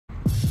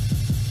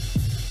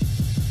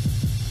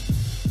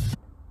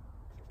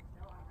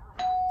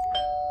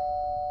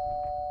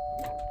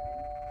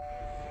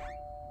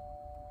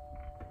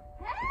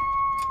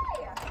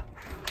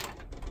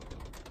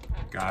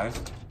Guys,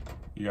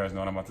 you guys know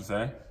what I'm about to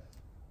say?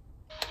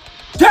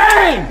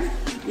 Dang!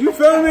 You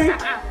feel me?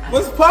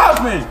 What's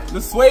poppin'?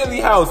 The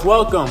Swayleigh house,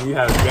 welcome. We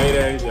have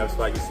Bayleigh, we have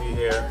Swaggy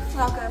here.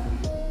 Welcome.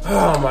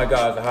 Oh my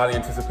God, the highly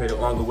anticipated,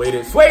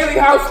 long-awaited Swayleigh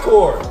house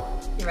tour.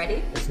 You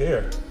ready? It's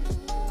here.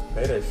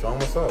 Bayleigh, show them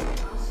what's up.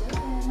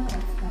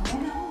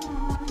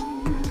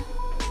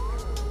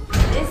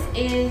 This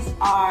is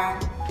our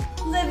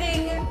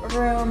living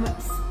room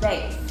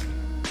space.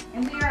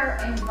 And we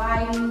are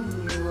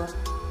inviting you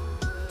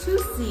to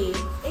see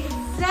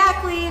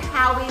exactly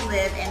how we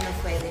live in the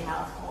Swayleigh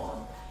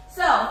household.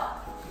 So,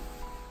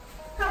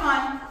 come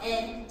on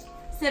in,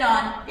 sit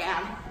on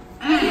down.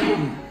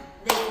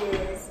 This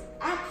is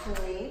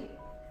actually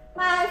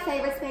my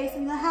favorite space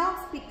in the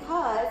house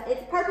because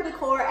it's purple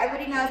decor.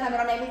 Everybody knows my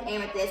middle name is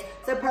Amethyst,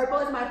 so purple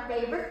is my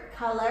favorite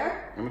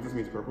color. Amethyst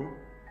means purple?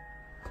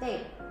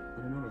 Babe,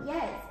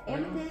 yes,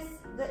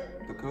 Amethyst,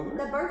 the color?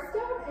 The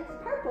birthstone is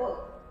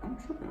purple. I'm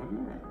tripping, I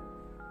know that.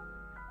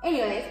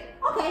 Anyways,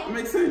 okay. It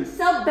makes sense.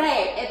 So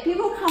babe, if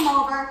people come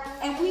over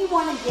and we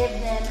want to give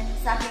them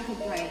something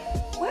to drink,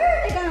 where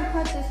are they going to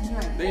put this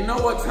drink? They know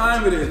what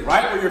time it is,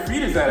 right where your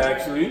feet is at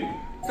actually.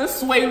 The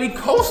Swayleigh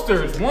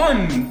coasters,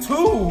 1,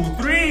 2,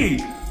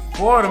 3,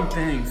 4 of them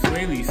things.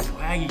 Swayleigh,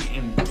 Swaggy,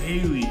 and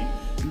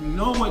Bayleigh. You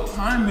know what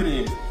time it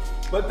is.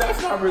 But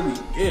that's not really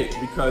it,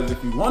 because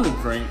if you want to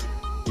drink,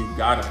 you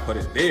gotta put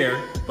it there.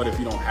 But if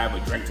you don't have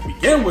a drink to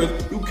begin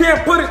with, you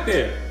can't put it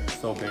there.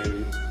 So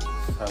Bayleigh,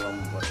 tell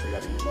them what they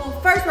gotta use. Well,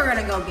 first we're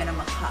gonna go get them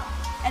a cup.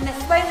 And the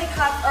Swayleigh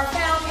Cups are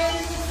found in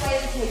the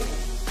Swayleigh kitchen.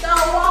 So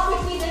walk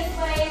with me this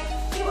way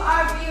to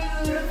our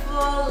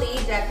beautifully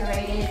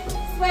decorated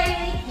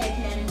Swayleigh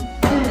kitchen.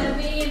 The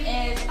theme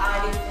is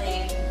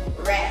obviously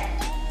red.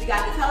 We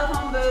got the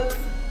telephone booths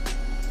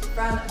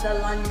from the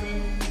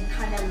London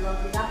kind of look.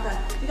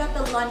 We got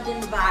the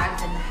London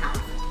vibes in the house.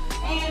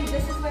 And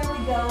this is where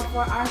we go for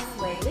our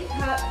Swayleigh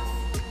Cups.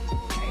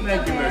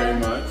 Thank you very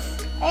much.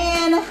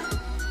 And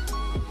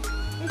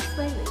it's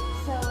Swayleigh,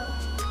 so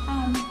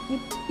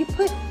you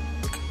put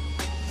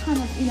kind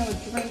of,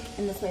 a drink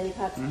in the Swayleigh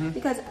Cups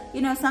because,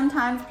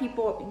 sometimes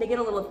people, they get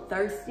a little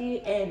thirsty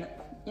and,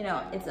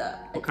 it's a...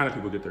 What kind of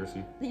people get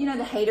thirsty?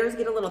 The haters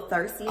get a little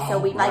thirsty, so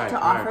we like to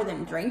offer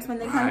them drinks when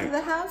they come to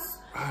the house.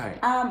 Right.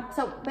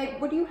 So, babe,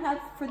 what do you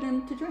have for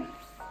them to drink?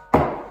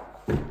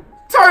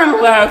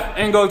 Turn left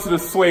and go to the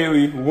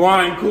Swayleigh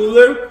wine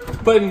cooler.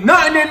 Put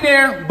nothing in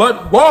there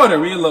but water.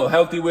 We a little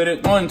healthy with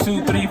it. 1,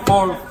 2, 3,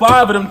 4,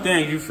 5 of them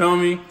things, you feel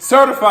me?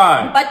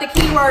 Certified. But the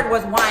key word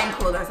was wine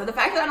cooler. So the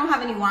fact that I don't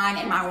have any wine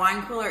in my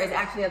wine cooler is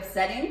actually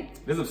upsetting.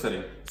 It is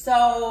upsetting.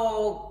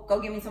 So, go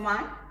give me some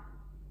wine.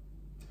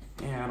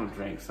 Yeah, I don't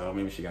drink, so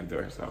maybe she gotta do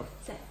it herself.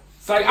 Sit.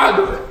 So I'll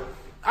do it.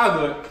 I'll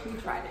do it. You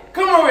tried it.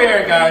 Come over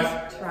here,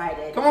 guys. You tried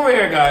it. Come over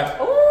here, guys.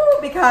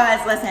 Ooh,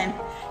 because listen,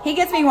 he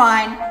gets me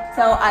wine,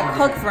 so I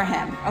cook for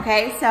him,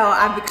 okay? So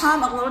I've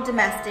become a little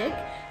domestic,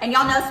 and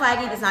y'all know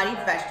Swaggy does not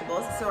eat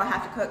vegetables, so I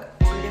have to cook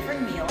 2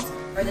 different meals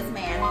for this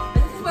man.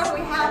 But this is where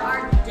we have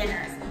our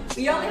dinners.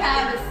 We only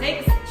have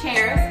 6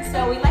 chairs,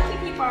 so we like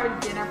to keep our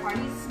dinner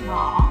parties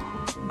small.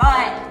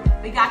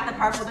 But we got the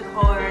purple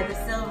decor, the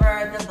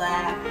silver, the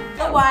black,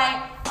 the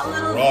white, a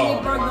little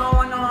zebra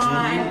going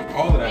on.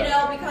 All of that.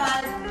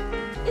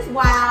 Because it's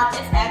wild,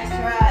 it's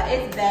extra,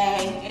 it's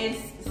bang, it's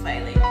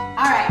Swayleigh.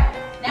 All right,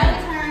 now we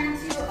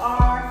turn to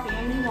our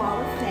family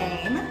wall of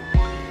fame.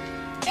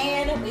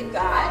 And we've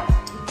got...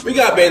 We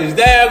got Bayleigh's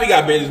dad, we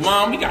got Bayleigh's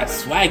mom, we got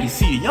Swaggy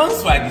C, young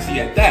Swaggy C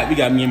at that. We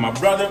got me and my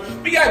brother.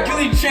 We got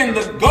Gilly Chin,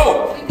 the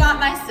GOAT. We got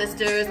my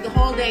sisters, the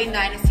whole day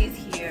dynasty's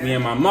here. Me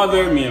and my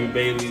mother, me and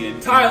Bayleigh in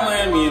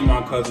Thailand, me and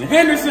my cousin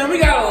Henderson. We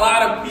got a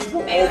lot of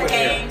people over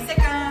here.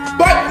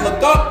 But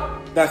look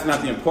up, that's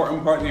not the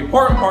important part. The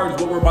important part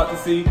is what we're about to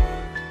see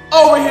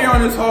over here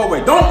on this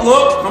hallway. Don't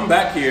look, come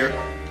back here.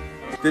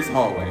 This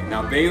hallway.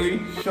 Now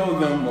Bayleigh, show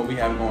them what we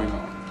have going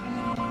on.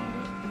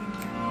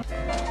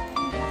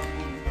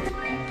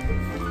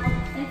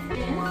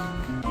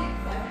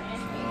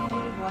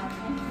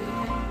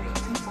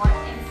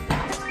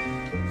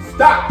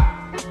 Stop!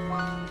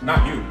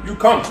 Not you. You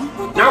come.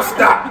 Now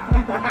stop.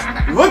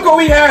 Look what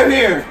we have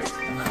here.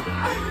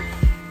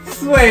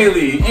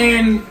 Swayleigh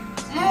and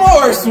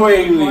more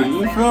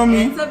Swayleigh. You feel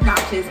me? It's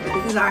obnoxious, but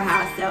this is our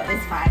house, so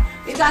it's fine.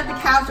 We've got the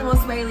casual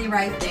Swayleigh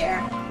right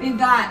there. We've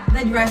got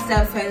the dressed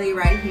up Swayleigh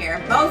right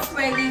here. Both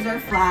Swayleighs are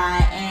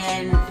fly,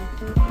 and...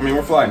 I mean,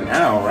 we're fly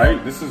now,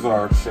 right? This is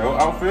our show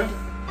outfit,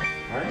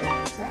 right?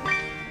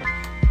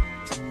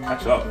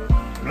 Catch up.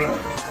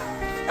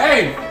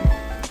 Hey!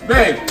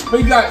 Babe,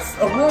 we got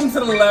a room to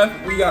the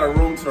left, we got a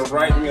room to the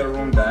right, and we got a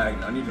room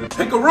diagonal. I need you to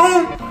pick a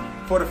room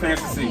for the fans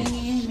to see.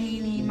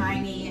 Meeny,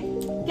 miny,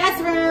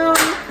 guest room.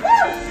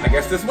 I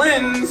guess this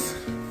wins.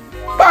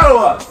 Follow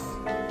us.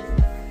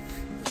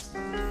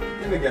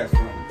 In the guest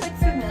room. Looks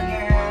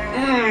familiar.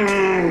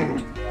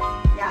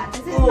 Yeah,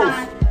 this is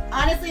fun.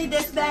 Honestly,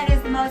 this bed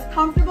is the most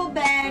comfortable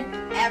bed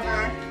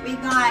ever.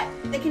 We've got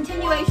the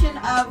continuation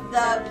of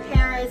the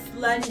Paris,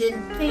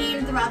 London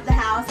theme throughout the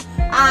house.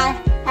 I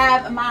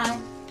have my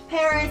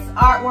Paris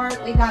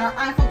artwork. We got our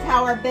Eiffel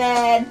Tower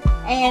bed,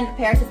 and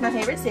Paris is my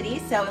favorite city,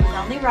 so it was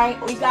only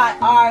right. We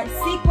got our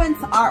sequence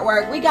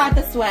artwork. We got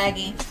the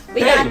Swaggy.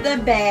 We got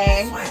the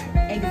bag.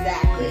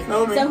 Exactly.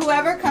 So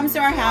whoever comes to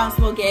our house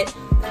will get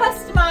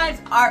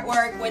customized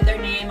artwork with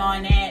their name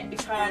on it,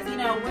 because you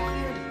know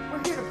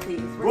we're here to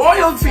please.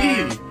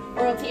 Royalty.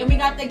 Royalty, and we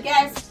got the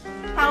guest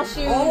house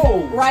shoes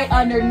right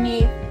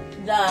underneath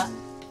the.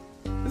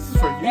 This is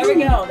for you. There we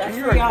go. That's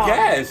for y'all.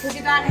 Yes. Because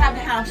you gotta have the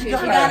house shoes. You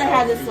gotta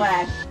have the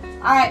swag.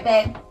 All right,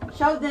 babe.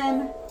 Show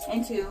them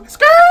into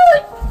skirt.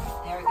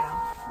 There we go.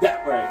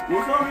 That way.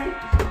 You feel me?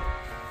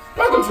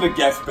 Welcome to the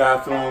guest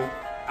bathroom.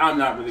 I'm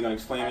not really gonna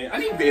explain it. I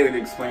need Bayleigh to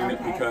explain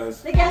it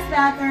because the guest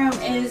bathroom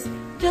is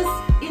just,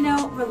 you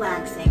know,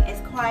 relaxing. It's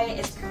quiet.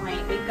 It's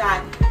quaint. We've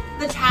got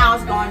the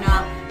towels going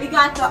up. We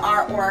got the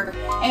artwork,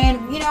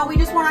 and you know, we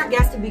just want our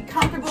guests to be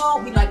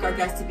comfortable. We like our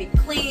guests to be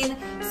clean,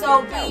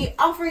 so we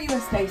offer you a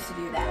space to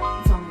do that.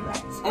 It's only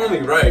right. It's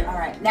only right. All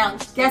right, now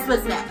guess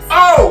what's next?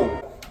 Oh!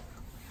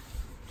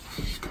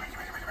 Come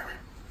here.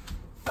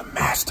 The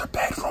master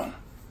bedroom.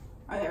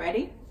 Are they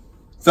ready?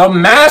 The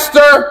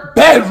master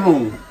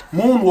bedroom.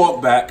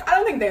 Moonwalk back. I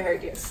don't think they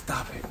heard you.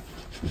 Stop it.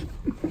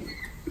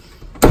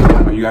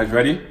 Are you guys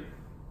ready?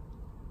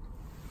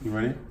 You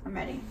ready? I'm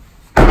ready.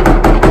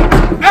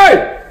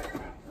 Hey!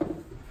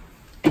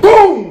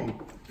 Boom!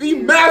 The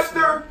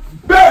master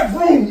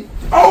bedroom.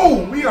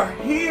 Oh, we are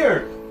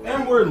here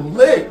and we're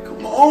lit.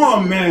 Come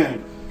on,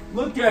 man.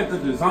 Look at the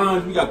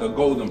designs. We got the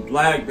gold and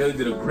black. Bayleigh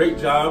did a great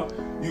job.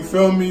 You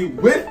feel me?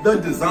 With the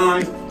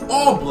designs,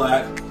 all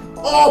black.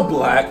 All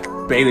black.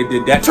 Bayleigh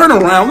did that. Turn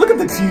around. Look at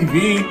the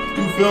TV.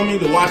 You feel me?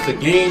 To watch the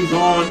games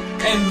on.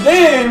 And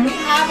then we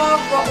have a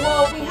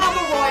royal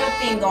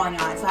theme going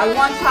on. So I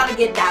want y'all to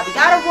get that. We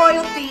got a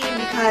royal theme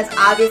because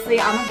obviously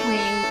I'm a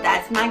queen.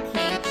 That's my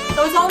king.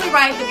 So it's only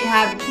right that we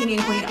have the king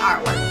and queen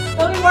artwork.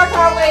 So we work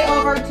our way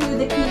over to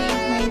the king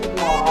and queen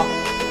wall.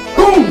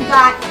 Boom! We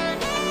got.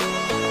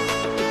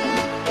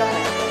 Go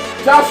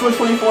ahead. Joshua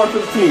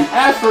 24:15.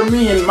 As for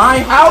me and my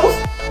house,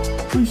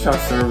 we shall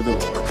serve the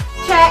Lord.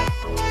 Check.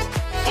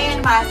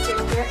 And my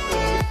scripture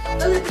is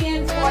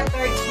Philippians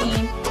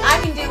 4:13.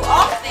 I can do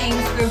all things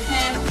through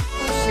him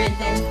who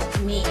strengthens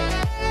me.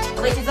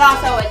 Which is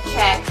also a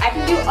check. I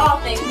can do all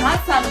things, not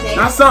some things.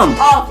 Not some.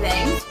 All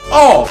things.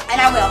 All. And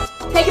I will.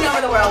 Taking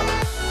over the world.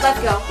 Let's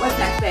go. What's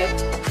next, babe?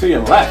 To your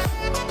left.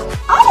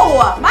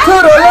 Oh, my To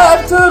the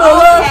left, to the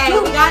left. Okay,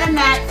 we got a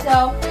match.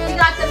 So we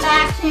got the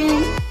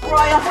matching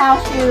royal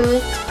house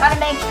shoes. Gotta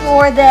make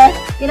sure that,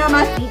 you know,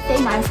 my feet stay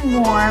nice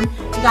and warm.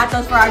 We got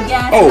those for our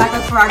guests. Oh, we got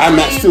those for our I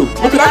match too.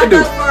 Look what I can do.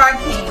 We got those for our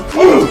king.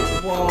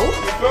 Whoa. You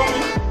feel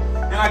me?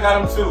 And I got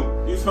them too.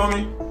 You feel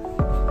me?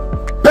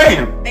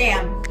 Bam.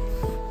 Bam.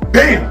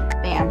 Bam.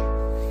 Bam.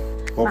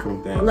 Both of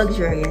them things.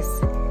 Luxurious.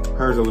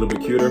 Hers a little bit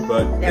cuter,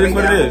 but There it is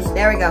what it is.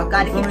 There we go.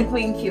 Gotta keep the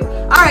queen cute.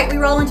 All right, we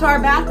roll into our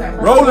bathroom.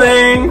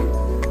 Rolling.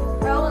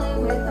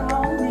 Rolling with the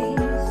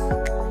homies.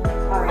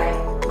 All right,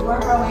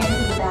 we're rolling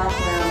into the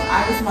bathroom.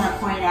 I just want to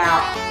point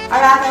out, our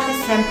bathroom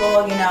is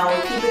simple, you know, we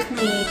keep it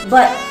clean,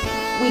 but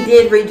we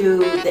did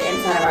redo the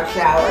inside of our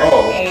shower,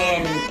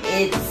 and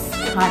it's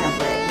kind of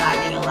lit, not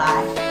gonna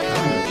lie.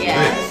 Yeah,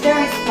 it's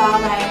very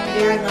spa-like,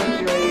 very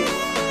luxurious.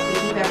 We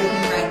keep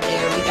everything right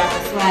there. We got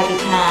the Swaggy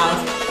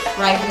towels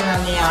right here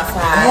on the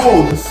outside.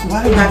 Oh, the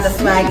Swaggy. We got the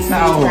Swaggy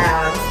towels.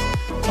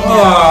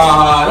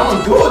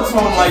 Don't do it to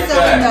him like so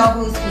that. So we know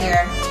who's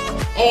here.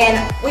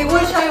 And we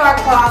would show you our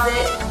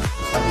closet.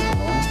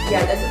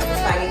 Yeah, this is the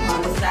Swaggy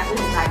cologne. This is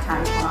actually the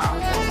nighttime cologne.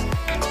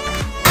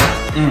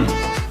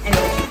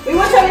 Anyway, we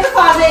would show you the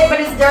closet, but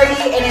it's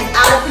dirty and it's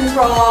out of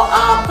control.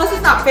 Plus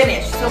it's not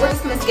finished. So we're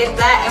just gonna skip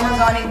that and we're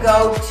gonna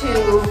go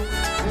to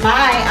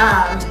my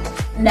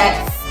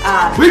next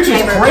which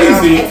is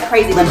crazy. It's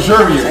crazy.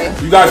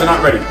 Luxurious. You guys are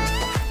not ready.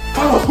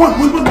 Oh, one.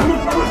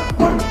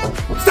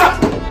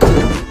 Stop.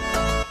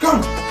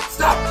 Come.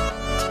 Stop.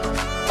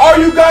 Are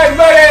you guys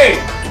ready?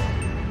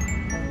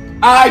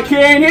 I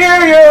can't hear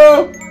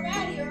you.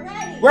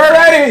 We're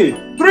ready.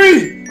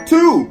 3,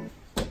 2.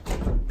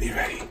 Be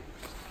ready.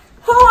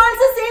 Who wants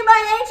to see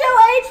my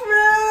HOH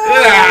room?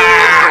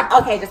 Yeah.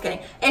 Okay, just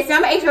kidding. It's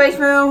not my HOH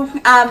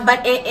room,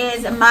 but it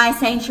is my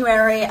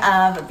sanctuary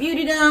of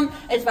beautydom.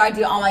 It's where I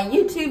do all my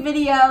YouTube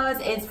videos.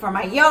 It's for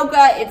my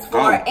yoga. It's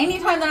for any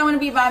time that I want to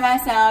be by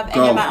myself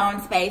and in my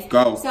own space.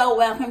 So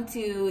welcome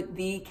to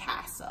the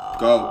castle.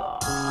 Go.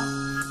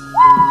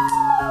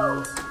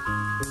 Woo!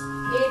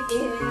 It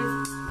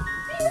is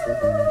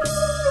beautiful.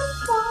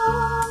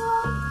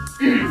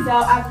 So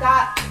I've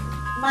got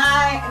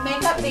my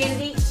makeup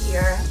vanity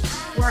here,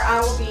 where I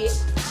will be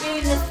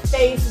getting this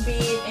face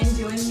bead and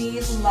doing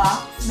these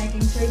locks, making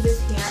sure this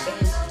hair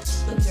is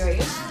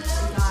luxurious.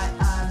 We got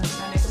my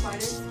makeup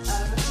artist,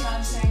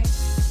 Beyonce,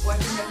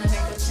 working with the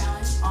makeup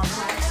challenge on the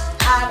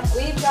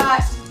way. We've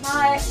got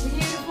my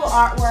beautiful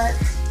artwork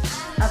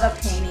of a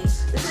painting.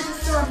 This is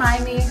just to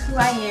remind me who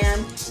I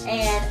am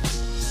and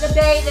the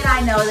bae that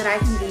I know that I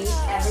can be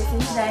every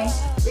single day.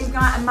 We've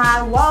got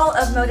my wall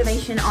of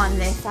motivation on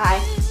this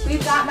side.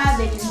 We've got my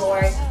vision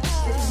board.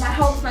 This is my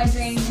hopes, my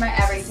dreams, my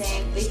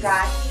everything. We've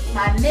got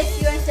my Miss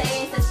USA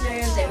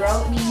sisters. They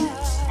wrote me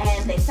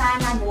and they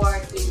signed my board.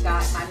 We've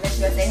got my Miss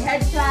USA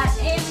headshot,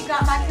 and we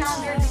got my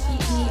calendar to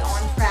keep me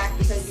on track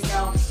because you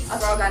know a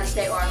girl got to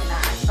stay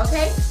organized.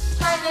 Okay,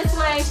 turn this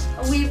way.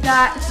 We've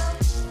got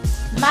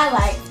my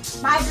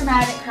lights, my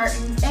dramatic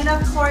curtains, and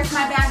of course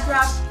my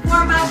backdrop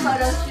for my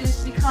photo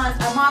shoots because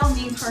a model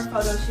needs her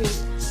photo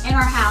shoots in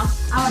her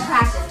house. I'm a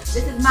practice.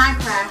 This is my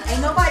craft. Ain't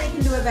nobody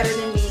can do it better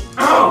than me.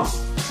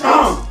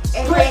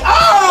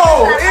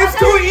 It's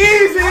too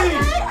easy.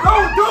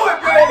 Don't do it,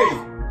 baby.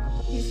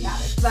 He's got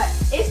it, but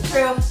it's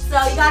true.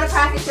 So you gotta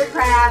practice your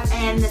craft,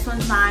 and this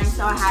one's mine,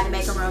 so I had to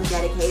make a room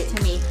dedicated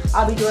to me.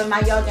 I'll be doing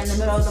my yoga in the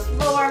middle of the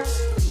floor.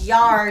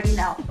 Y'all already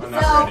know. I'm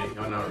not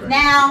ready.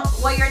 Now,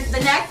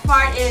 the next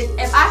part is,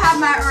 if I have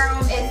my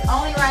room, it's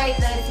only right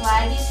that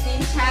Swaggy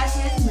Steve has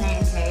his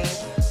man cave.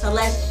 So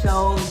let's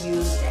show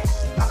you that.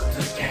 Welcome to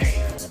the cave.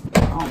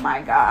 Oh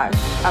my gosh.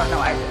 I don't know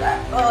why I did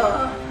that.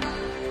 Ugh.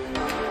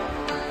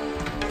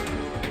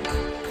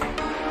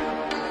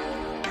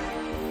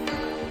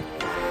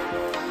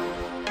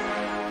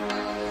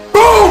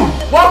 Boom!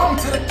 Welcome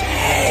to the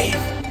cave.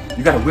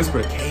 You gotta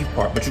whisper the cave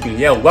part, but you can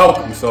yell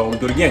welcome, so we'll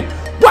do it again.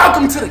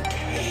 Welcome to the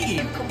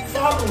cave. Come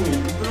follow me,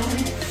 you feel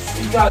me?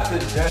 We got the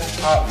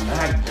desktop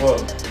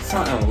MacBook.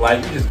 Something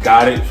light, we just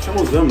got it. Show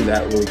them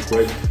that real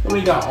quick. Then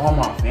we got all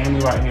my family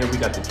right here. We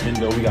got the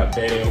window, we got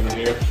Bayleigh over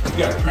here. We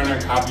got a printer,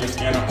 copier,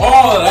 scanner,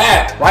 all of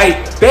that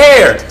right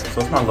there. So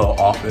it's my little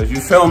office,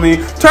 you feel me?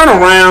 Turn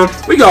around,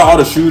 we got all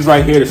the shoes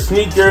right here, the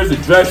sneakers, the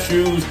dress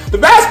shoes, the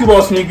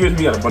basketball sneakers.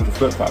 We got a bunch of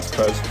flip-flops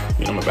because,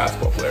 you know, I'm a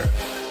basketball player.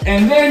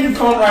 And then you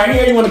come right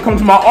here, you wanna come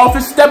to my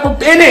office, step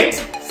up in it.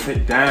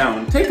 Sit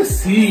down, take a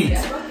seat,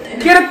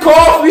 get a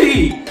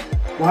coffee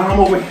while I'm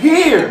over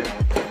here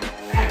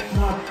at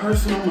my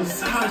personal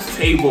massage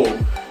table.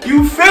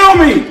 You feel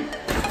me?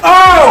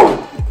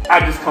 Oh! I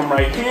just come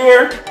right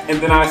here and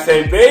then I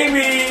say,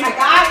 baby. I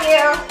got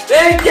you.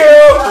 Thank you.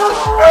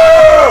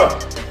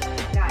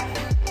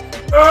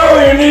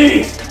 Oh, your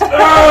knees.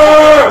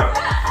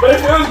 But it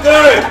feels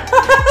good.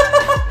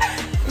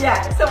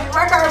 Yeah, so we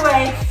work our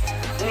way.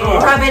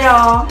 Rub it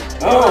all.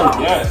 Oh,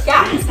 yes.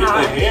 Yeah, Please, get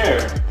the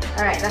hair.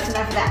 All right, that's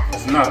enough of that.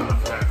 That's not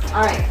enough of that.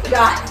 All right, we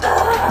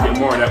got. Get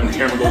more of that when the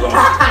camera goes on.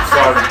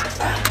 Sorry.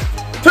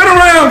 Turn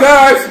around,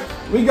 guys.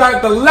 We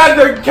got the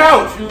leather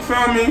couch. You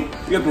feel me?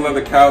 We got the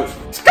leather couch.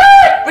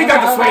 We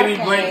got the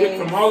Swayleigh blanket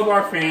from all of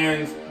our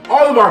fans.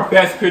 All of our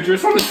best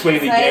pictures from the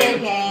Swayleigh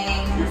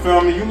gang. You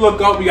feel me? You look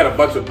up, we got a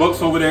bunch of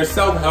books over there.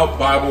 Self-help,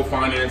 Bible,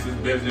 finances,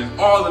 business,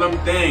 all of them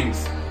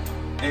things.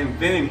 And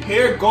then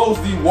here goes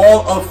the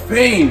wall of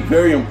fame.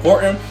 Very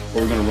important.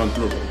 But we're gonna run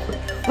through it real quick.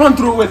 Run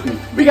through it with me.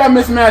 We got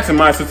Miss Madsen,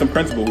 my assistant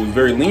principal, who's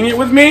very lenient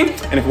with me.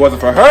 And if it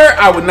wasn't for her,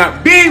 I would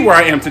not be where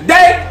I am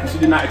today. And she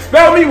did not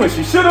expel me when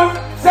she should have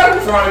 7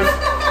 times.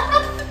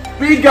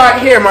 We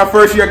got here my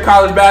first year of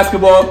college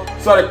basketball.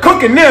 Started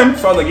cooking them.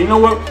 So I was like, you know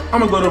what? I'm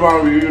gonna go to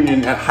our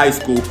reunion at high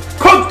school.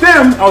 Cooked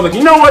them. I was like,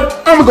 you know what?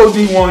 I'm gonna go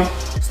D1.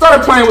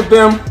 Started playing with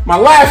them. My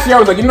last year, I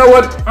was like, you know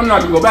what? I'm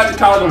not gonna go back to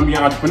college. I'm gonna be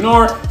an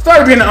entrepreneur.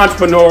 Started being an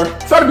entrepreneur.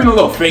 Started being a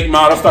little fake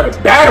model.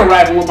 Started battle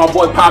rapping with my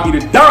boy Poppy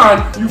the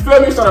Don. You feel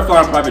me? Started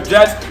flying private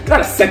jets.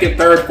 Got a second,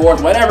 third, fourth,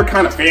 whatever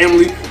kind of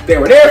family. They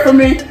were there for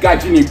me.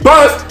 Got Ginny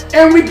Buzz.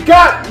 And we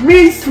got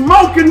me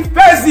smoking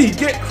Fezzy.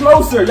 Get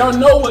closer. Y'all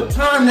know what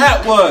time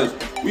that was.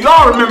 We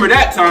all remember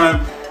that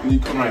time. And you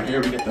come right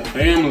here, we get the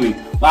family.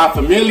 La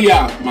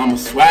Familia, Mama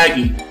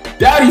Swaggy.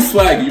 Daddy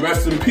Swaggy,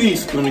 rest in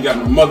peace. Then we got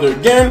my mother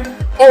again.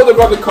 Older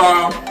brother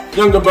Carl,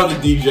 younger brother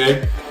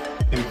DJ,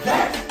 and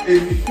that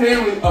is the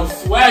family of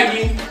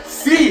Swaggy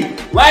C.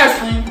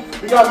 Lastly,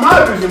 we got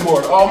my vision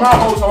board. All my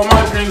hopes, all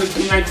my dreams in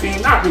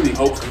 2019. Not really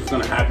hopes because it's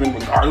gonna happen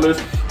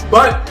regardless,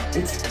 but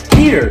it's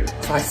here,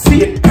 so I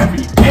see it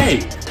every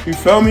day. You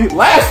feel me?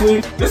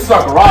 Lastly, this is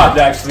our garage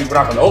actually. We're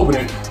not gonna open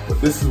it,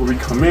 but this is where we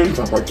come in,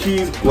 drop our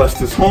keys, bless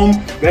this home.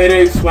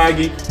 Bayleigh,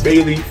 Swaggy,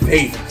 Bayleigh,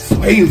 Faith,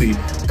 Swayleigh,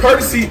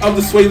 courtesy of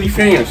the Swayleigh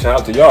fans. Shout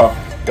out to y'all.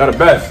 Got the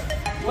best.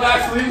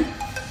 Lastly,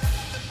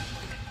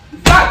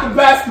 got the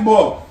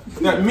basketball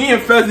that me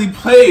and Fezzy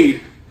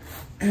played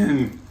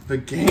in the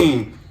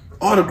game,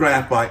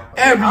 autographed by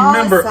every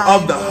member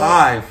of the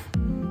Hive.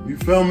 You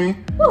feel me?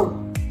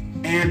 Woo.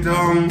 And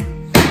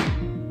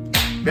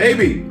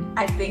baby,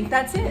 I think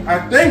that's it. I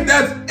think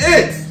that's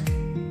it.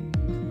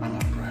 I'm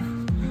out of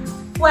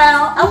breath.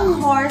 Well,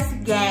 of course,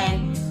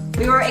 gang.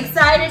 We were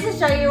excited to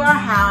show you our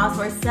house.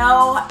 We're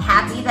so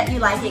happy that you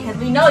like it because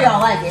we know y'all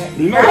like it.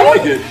 We know you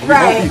like it.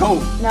 Right. We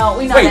hope. No,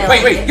 we know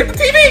Wait. Get the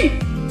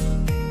TV.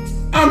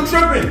 I'm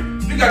tripping.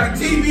 You got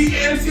the TV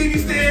and the TV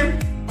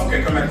stand?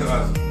 Okay, come back to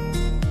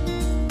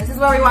us. This is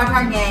where we watch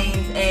our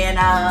games and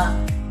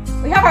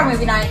we have our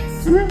movie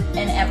nights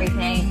and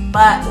everything.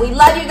 But we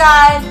love you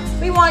guys.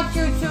 We want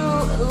you to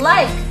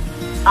like,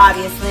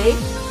 obviously,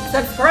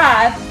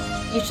 subscribe.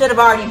 You should have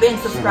already been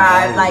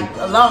subscribed like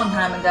a long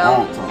time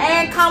ago.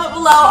 And comment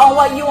below on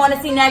what you want to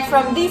see next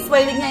from the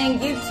SWAYLEIGH Gang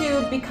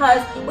YouTube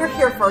because we're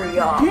here for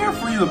y'all. Here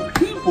for you, the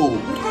people.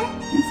 Okay.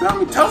 You feel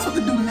me? Tell us what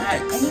to do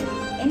next.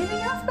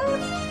 Anything else, babe?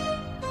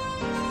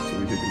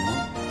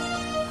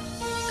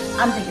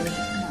 I'm thinking we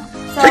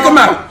should. So, kick them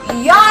out.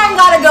 Y'all ain't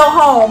gotta go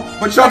home.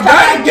 But y'all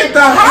gotta get the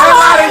hell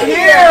out of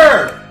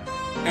here.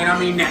 And I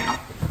mean now.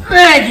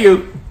 Thank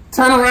you.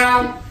 Turn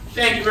around.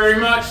 Thank you very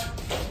much.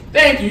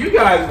 Thank you. You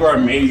guys were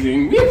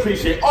amazing. We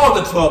appreciate all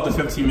the 12 to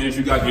 15 minutes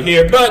you guys were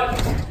here. But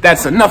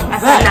that's enough of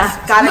that.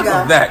 Enough. Gotta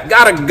go. Of that.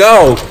 Gotta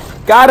go.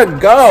 Gotta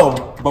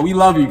go. But we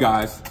love you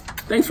guys.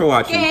 Thanks for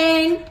watching.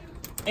 Gang.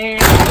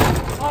 And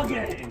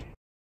again.